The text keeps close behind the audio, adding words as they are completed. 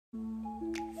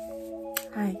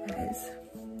Hi guys.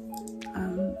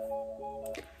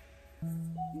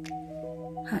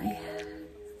 Hi.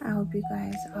 I hope you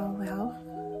guys are well.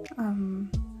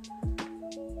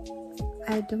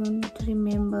 I don't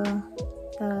remember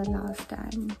the last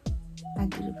time I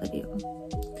did a video.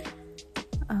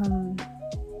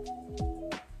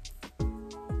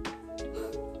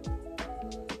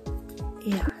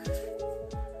 Yeah,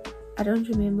 I don't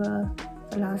remember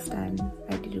the last time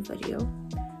I did a video,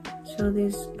 so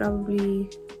there's probably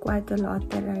quite a lot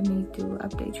that I need to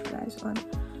update you guys on.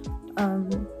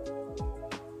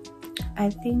 I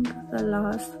think the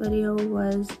last video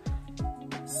was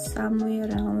somewhere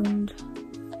around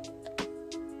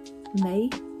May,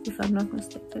 if I'm not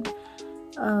mistaken,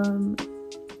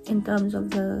 in terms of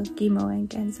the chemo and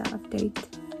cancer update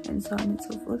and so on and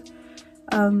so forth.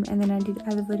 And then I did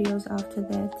other videos after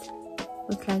that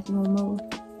with like normal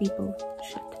people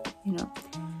shit, you know.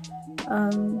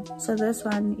 So this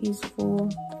one is for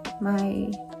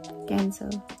my cancer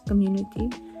community,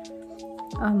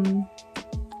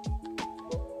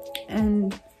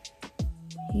 and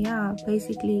yeah,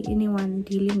 basically anyone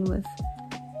dealing with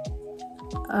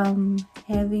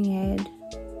having had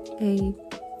a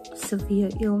severe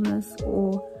illness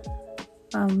or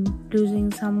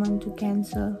losing someone to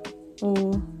cancer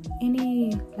or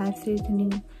any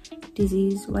life-threatening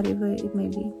disease, whatever it may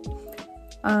be.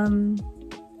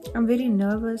 I'm very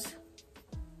nervous.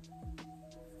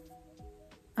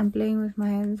 I'm playing with my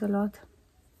hands a lot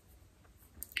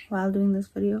while doing this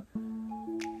video,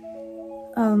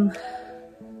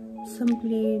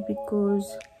 simply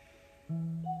because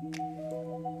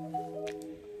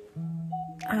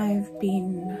I've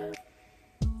been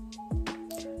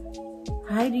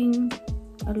hiding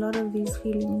a lot of these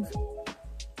feelings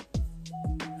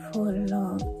for a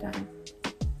long time.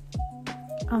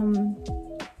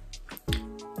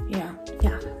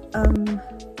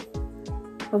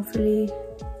 Hopefully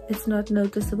it's not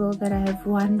noticeable that I have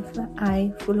one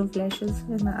eye full of lashes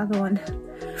and the other one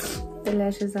the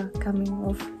lashes are coming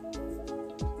off.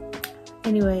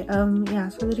 Anyway,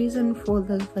 so the reason for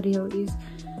this video is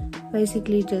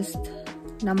basically just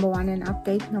number one, an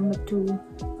update, number two,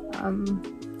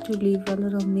 to leave a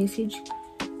little message.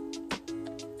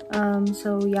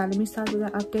 So yeah, let me start with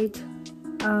the update.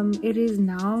 It is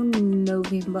now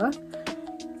November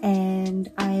and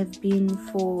I have been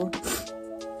for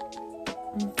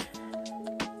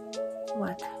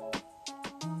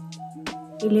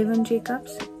 11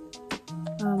 checkups.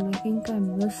 I think I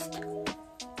missed,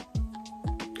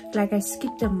 like I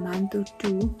skipped a month or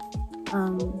two,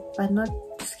 but not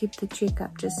skip the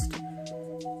checkup, just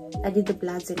I did the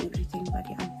bloods and everything. But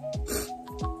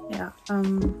yeah,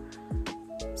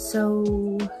 so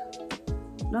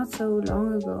not so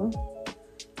long ago,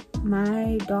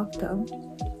 my doctor,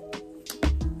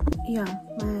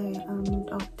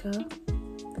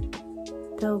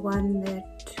 the one that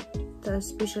the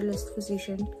specialist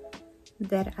physician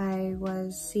that I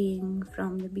was seeing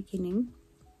from the beginning,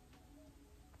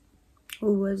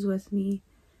 who was with me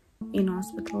in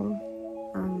hospital,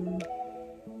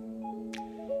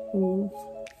 who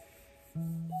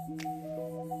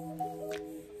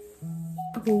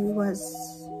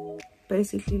was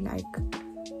basically like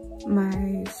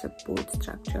my support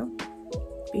structure,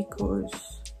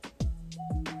 because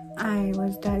I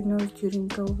was diagnosed during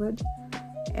COVID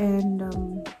and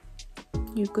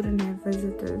you couldn't have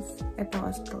visitors at the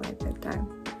hospital at that time.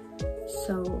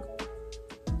 So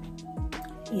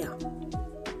yeah,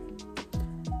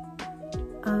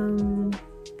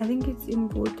 I think it's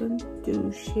important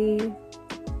to share,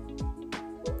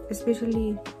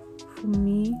 especially for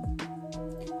me,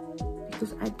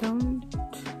 because I don't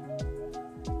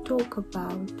talk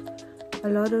about a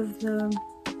lot of the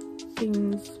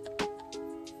things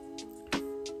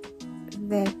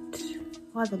that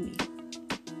bother me.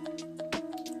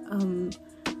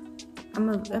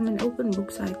 I'm an open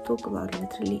book, so I talk about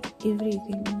literally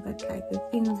everything, but like the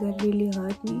things that really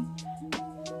hurt me,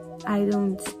 I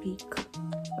don't speak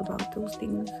about those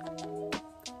things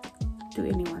to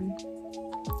anyone.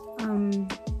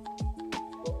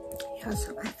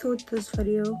 So I thought this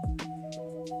video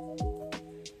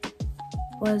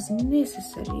was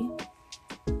necessary.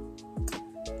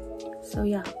 So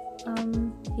yeah,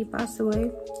 he passed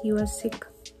away. He was sick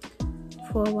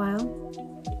for a while.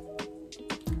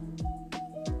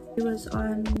 He was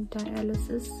on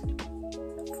dialysis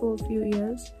for a few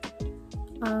years,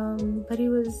 but he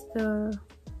was the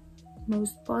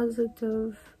most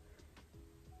positive,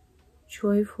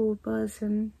 joyful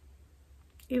person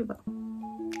ever.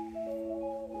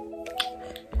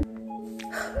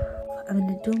 I'm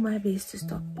gonna do my best to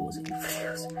stop pausing the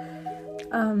videos.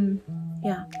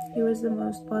 yeah, he was the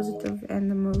most positive and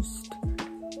the most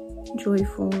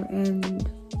joyful and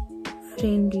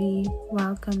friendly,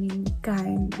 welcoming,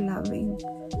 kind, loving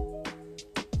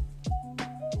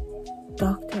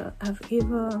doctor I've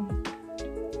ever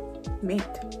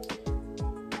met.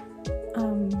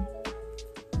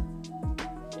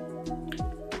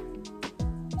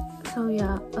 So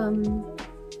yeah,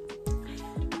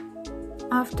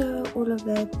 after all of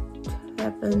that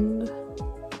happened,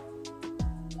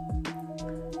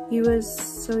 he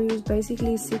was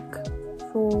basically sick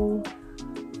for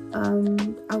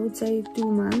I would say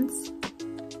 2 months.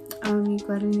 He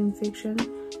got an infection,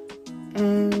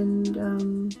 and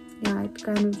yeah, it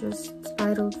kind of just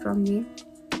spiraled from there,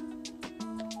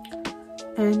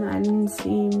 and I didn't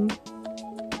see him,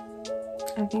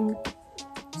 I think,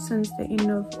 since the end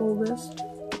of August.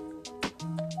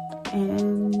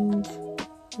 And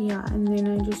yeah, and then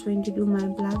I just went to do my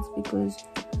bloods because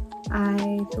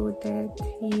I thought that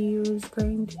he was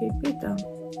going to get better.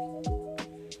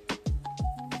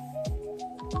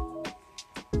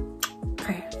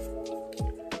 Okay,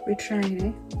 we're trying,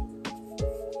 eh?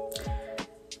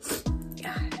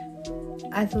 Yeah,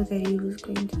 I thought that he was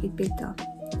going to get better,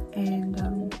 and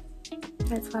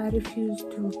that's why I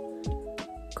refused to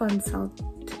consult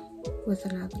with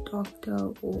another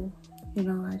doctor, or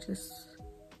I just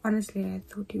honestly I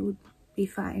thought he would be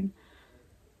fine.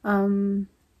 And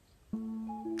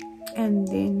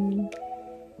then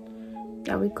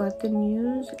yeah, we got the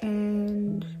news,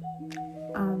 and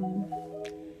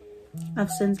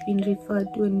I've since been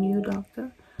referred to a new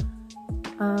doctor.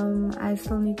 I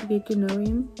still need to get to know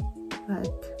him, but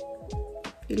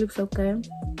he looks okay.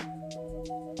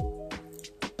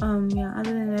 Yeah,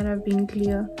 other than that, I've been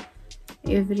clear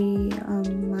every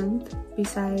month.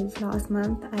 Besides last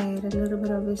month, I had a little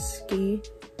bit of a scare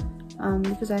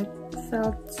because I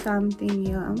felt something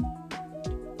here,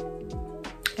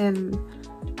 and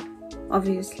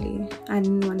obviously I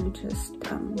didn't want to just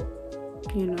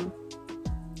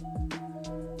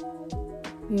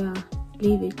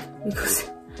leave it, because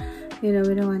we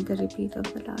don't want a repeat of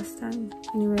the last time.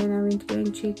 Anyway, and I went to go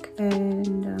and check,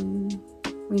 and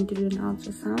went to do an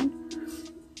ultrasound,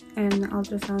 and the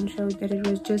ultrasound showed that it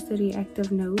was just a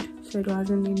reactive node, so it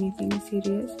wasn't anything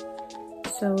serious,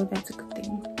 so that's a good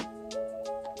thing.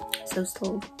 So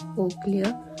still all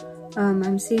clear.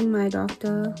 I'm seeing my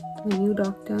new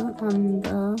doctor on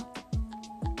the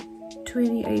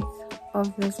 28th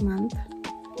of this month,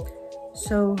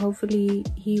 so hopefully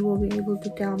he will be able to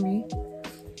tell me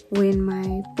when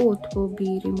my port will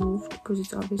be removed, because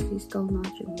it's obviously still not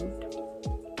removed.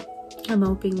 I'm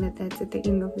hoping that that's at the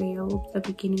end of the year or the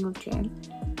beginning of Jan.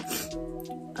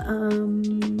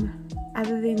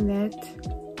 Other than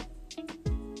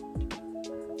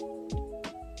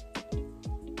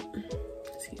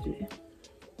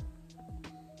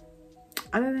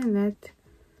that,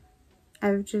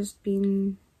 I've just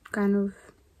been kind of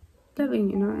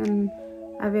living, and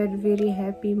I've had very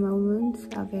happy moments.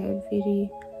 I've had very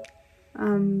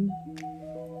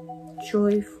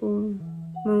joyful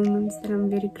moments that I'm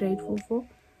very grateful for,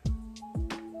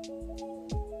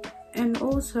 and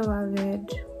also I've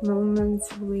had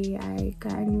moments where I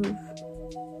kind of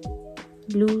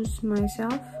lose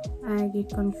myself. I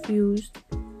get confused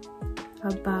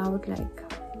about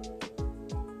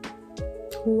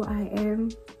who I am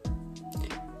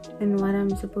and what I'm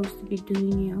supposed to be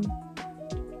doing here,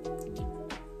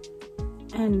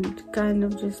 and kind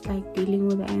of just dealing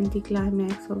with the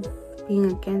anticlimax of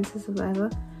being a cancer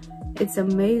survivor. It's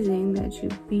amazing that you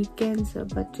beat cancer,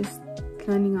 but just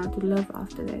learning how to live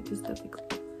after that is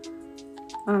difficult.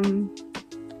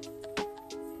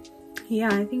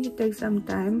 Yeah, I think it takes some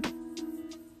time.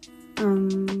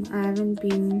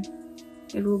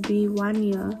 It will be 1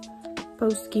 year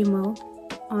post chemo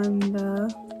on the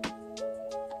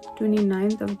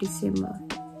 29th of December.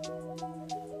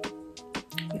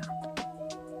 Yeah.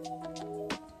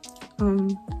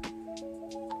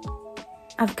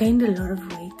 I've gained a lot of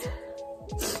weight,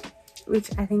 which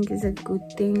I think is a good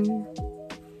thing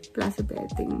plus a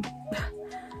bad thing.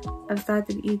 I've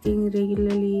started eating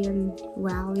regularly and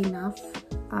well enough.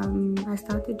 I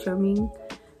started gymming,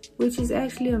 which is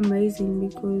actually amazing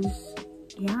because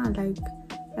I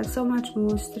have so much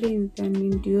more strength and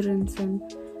endurance, and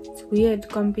it's weird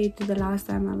compared to the last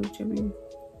time I was gymming.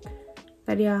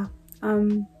 But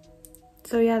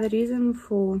so the reason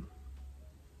for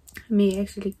me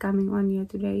actually coming on here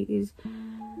today is,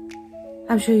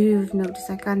 I'm sure you've noticed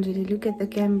I can't really look at the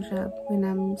camera when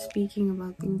I'm speaking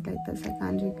about things like this.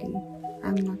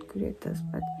 I'm not good at this,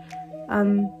 but I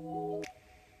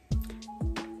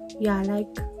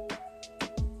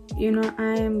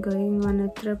am going on a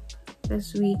trip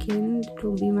this weekend. It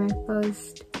will be my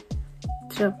first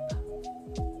trip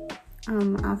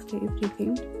after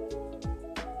everything,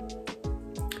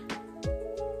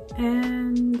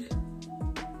 and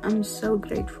I'm so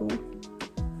grateful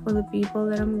for the people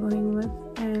that I'm going with,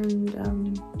 and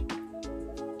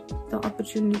the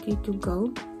opportunity to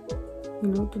go, you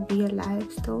know, to be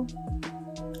alive still,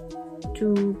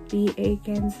 to be a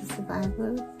cancer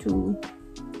survivor, to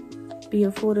be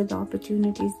afforded the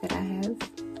opportunities that I have.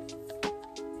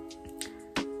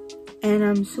 And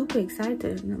I'm super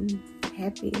excited and I'm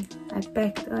happy. I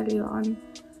packed earlier on.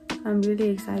 I'm really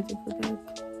excited for that.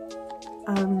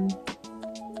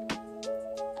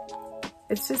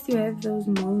 It's just you have those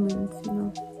moments, you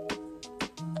know,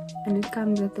 and it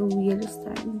comes at the weirdest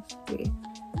times where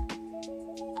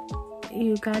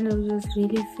you kind of just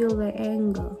really feel the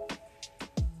anger,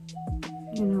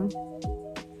 you know,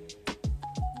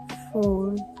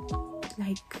 for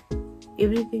like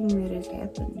everything that has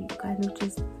happened. You kind of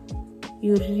just,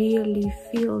 you really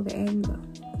feel the anger,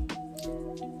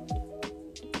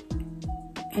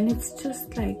 and it's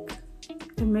just like,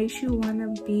 it makes you want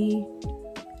to be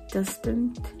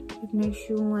distant, it makes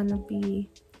you want to be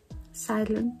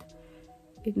silent,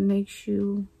 it makes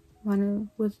you want to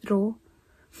withdraw.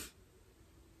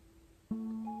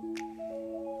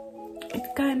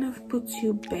 It kind of puts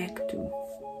you back to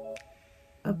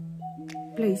a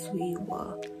place where you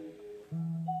were,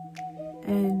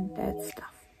 and that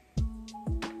stuff.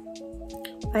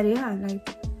 But yeah, like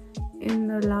in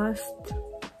the last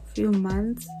few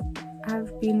months,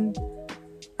 I've been,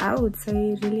 I would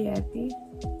say, really happy,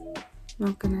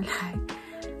 not gonna lie.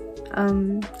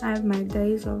 I have my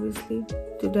days, obviously.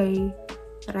 Today,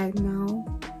 right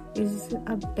now, is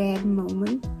a bad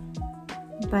moment,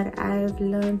 but I've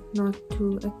learned not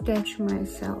to attach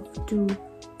myself to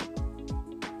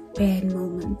bad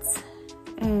moments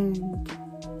and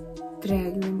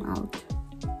drag them out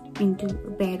into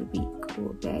a bad week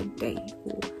or a bad day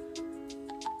or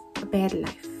a bad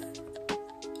life.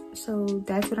 So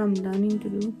that's what I'm learning to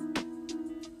do.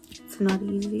 It's not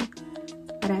easy,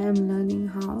 but I am learning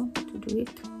how to do it.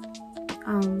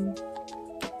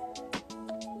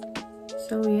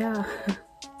 So yeah.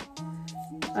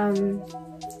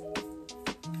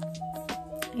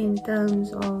 In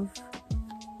terms of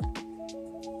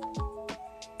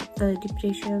the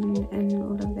depression and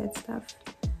all of that stuff,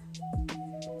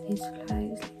 these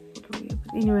flies, but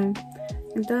anyway,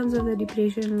 in terms of the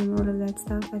depression and all of that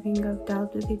stuff, I think I've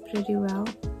dealt with it pretty well.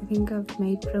 I think I've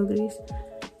made progress.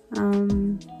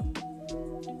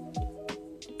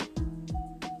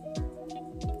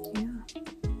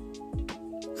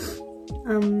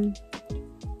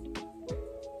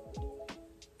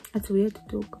 It's weird to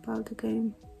talk about the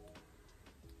game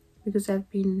because I've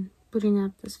been putting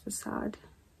up this facade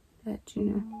that, you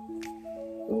know,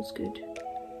 all's good,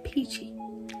 peachy.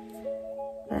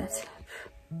 But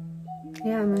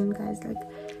yeah, man, guys, like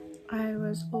I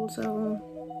was also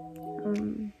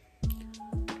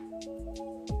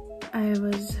I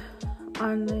was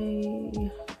on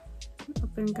a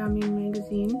up and coming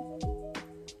magazine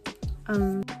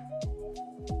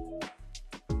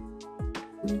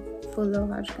for the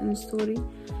Hodgkin story,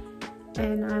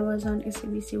 and I was on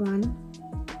SABC1.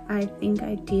 I think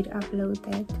I did upload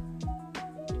that,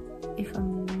 if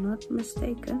I'm not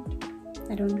mistaken.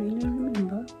 I don't really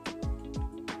remember,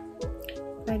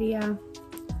 but yeah,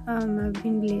 I've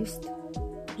been blessed,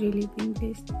 really been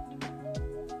blessed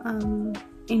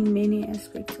in many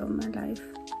aspects of my life,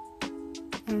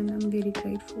 and I'm very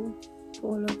grateful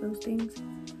for all of those things.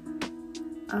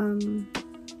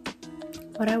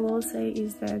 What I will say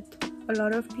is that a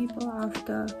lot of people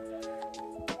after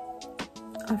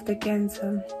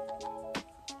cancer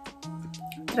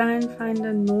try and find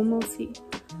a normalcy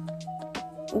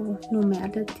or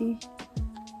normality,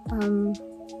 and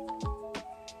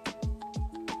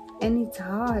it's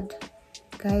hard,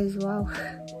 guys. Wow.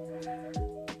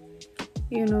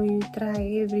 You know, you try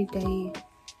every day,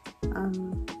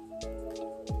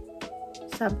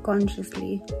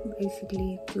 subconsciously,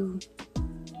 basically, to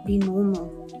be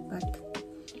normal, but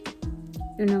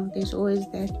you know, there's always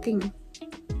that thing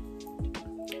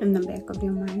in the back of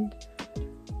your mind.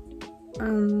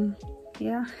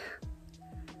 Yeah,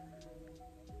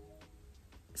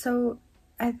 so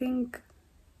I think,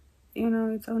 you know,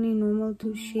 it's only normal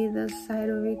to share this side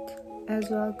of it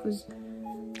as well, because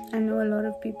I know a lot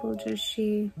of people just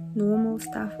share normal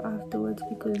stuff afterwards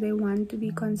because they want to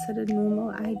be considered normal.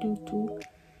 I do too,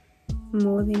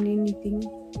 more than anything.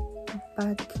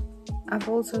 But I've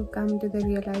also come to the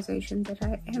realization that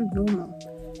I am normal.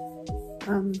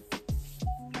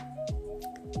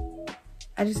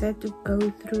 I just had to go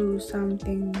through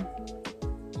something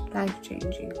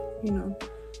life-changing, you know,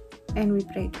 and we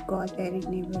pray to God that it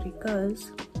never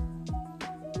recurs.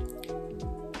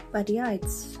 But yeah,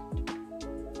 it's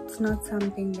not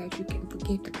something that you can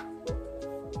forget about.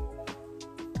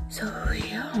 So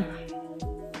yeah,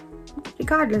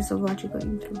 regardless of what you're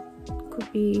going through, it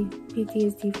could be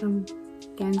PTSD from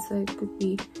cancer, it could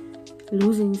be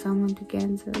losing someone to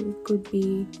cancer, it could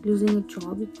be losing a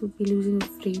job, it could be losing a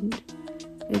friend,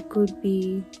 it could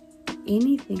be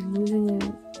anything, losing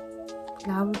a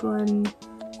loved one,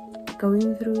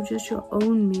 going through just your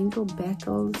own mental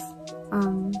battles,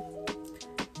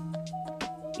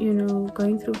 you know,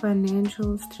 going through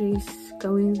financial stress,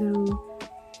 going through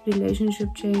relationship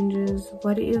changes,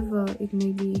 whatever it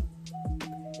may be.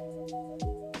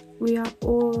 We are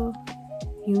all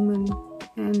human,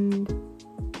 and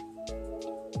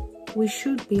we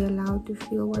should be allowed to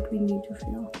feel what we need to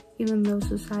feel, even though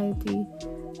society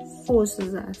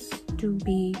forces us to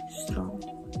be strong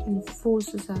and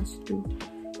forces us to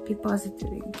be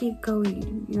positive and keep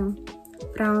going, you know,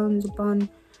 frowns upon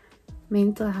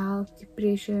mental health,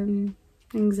 depression,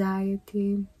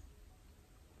 anxiety,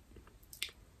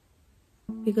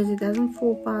 because it doesn't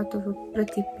form part of a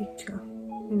pretty picture,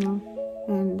 you know,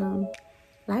 and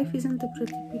life isn't a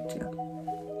pretty picture,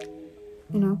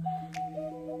 you know.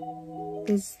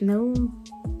 There's no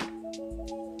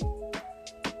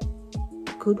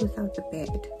good without the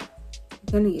bad.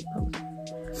 You're gonna get both.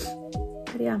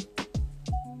 But yeah,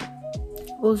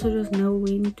 also just know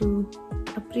when to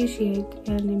appreciate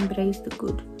and embrace the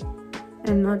good,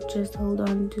 and not just hold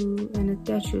on to and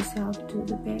attach yourself to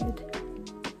the bad.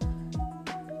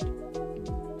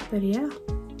 But yeah,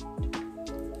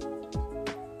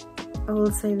 I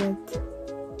will say that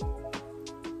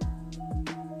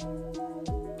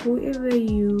whoever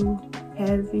you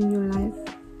have in your life,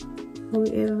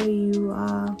 whoever you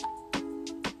are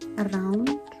around,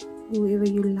 whoever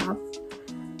you love,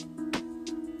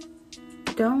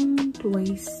 don't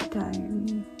waste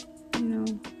time, you know,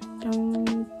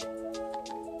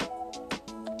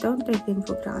 don't take them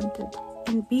for granted,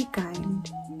 and be kind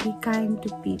to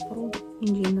people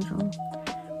in general.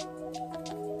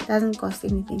 Doesn't cost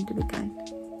anything to be kind.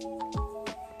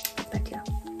 But yeah,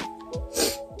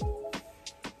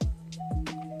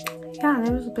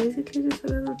 that was basically just a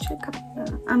little checkup.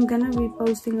 I'm gonna be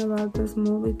posting about this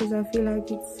more because I feel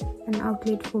like it's an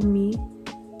outlet for me,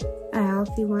 a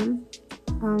healthy one,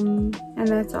 and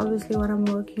that's obviously what I'm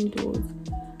working towards.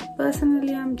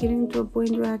 Personally, I'm getting to a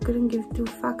point where I couldn't give two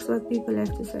fucks what people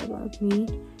have to say about me,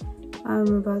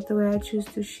 about the way I choose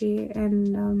to share,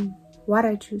 and what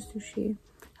I choose to share,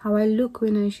 how I look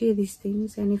when I share these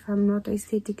things, and if I'm not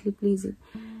aesthetically pleasing.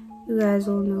 You guys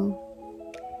all know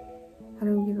I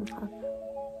don't give a fuck.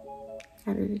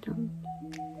 I really don't.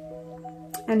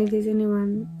 And if there's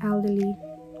anyone elderly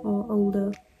or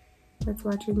older that's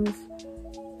watching this,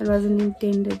 it wasn't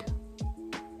intended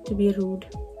to be rude.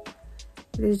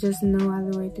 There's just no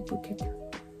other way to put it,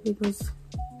 because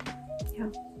yeah.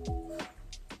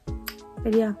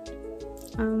 But yeah,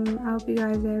 I hope you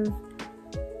guys have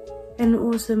an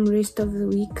awesome rest of the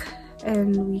week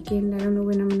and weekend. I don't know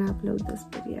when I'm gonna upload this,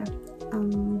 but yeah,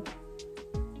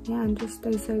 and just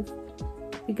stay safe,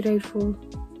 be grateful,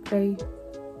 pray,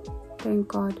 thank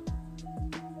God,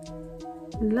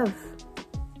 and love.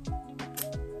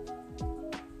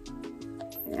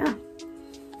 Yeah.